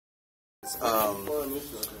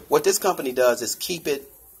What this company does is keep it,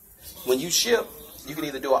 when you ship, you can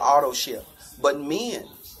either do an auto ship. But men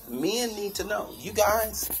need to know. You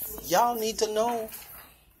guys, y'all need to know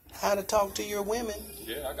how to talk to your women.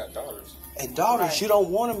 Yeah, I got daughters. And daughters, you don't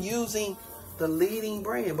want them using the leading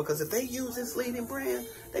brand, because if they use this leading brand,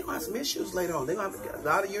 they're going to have some issues later on. They're going to have a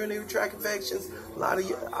lot of urinary tract infections, a lot of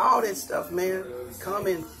all that stuff, man,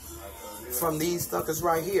 coming from these suckers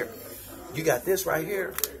right here. You got this right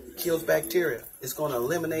here, kills bacteria. It's going to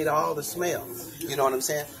eliminate all the smell. You know what I'm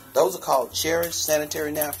saying? Those are called Cherish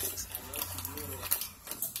sanitary napkins.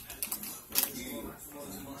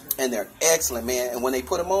 And they're excellent, man. And when they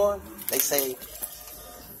put them on, they say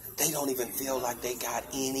they don't even feel like they got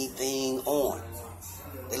anything on.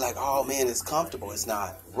 They're like, oh man, it's comfortable. It's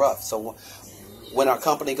not rough. So when our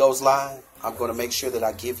company goes live, I'm going to make sure that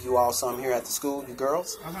I give you all some here at the school, you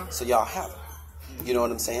girls, so y'all have it. You know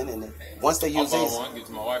what I'm saying? And once they use these, get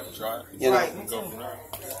to my wife and try it. You know, go from there.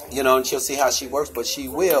 You know, and she'll see how she works, but she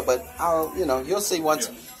will. But I'll, you know, you'll see once.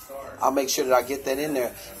 Yeah. I'll make sure that I get that in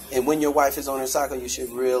there. And when your wife is on her cycle, you should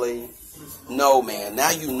really know, man.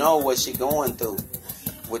 Now you know what she's going through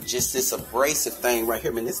with just this abrasive thing right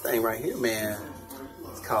here. Man, this thing right here, man,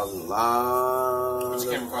 it's causing a lot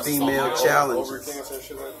of female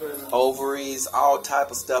challenges. Ovaries, all type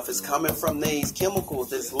of stuff is coming from these chemicals.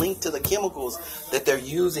 That's linked to the chemicals that they're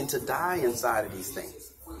using to dye inside of these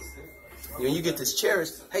things. When you get this Cherish,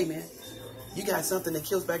 hey man, you got something that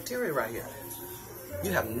kills bacteria right here.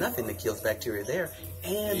 You have nothing that kills bacteria there,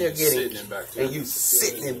 and they're getting, and you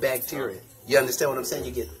sitting in bacteria. You understand what I'm saying?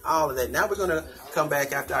 You get all of that. Now we're going to come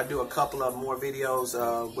back after I do a couple of more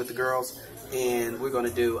videos with the girls, and we're going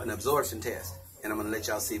to do an absorption test, and I'm going to let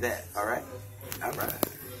y'all see that. All right? All right.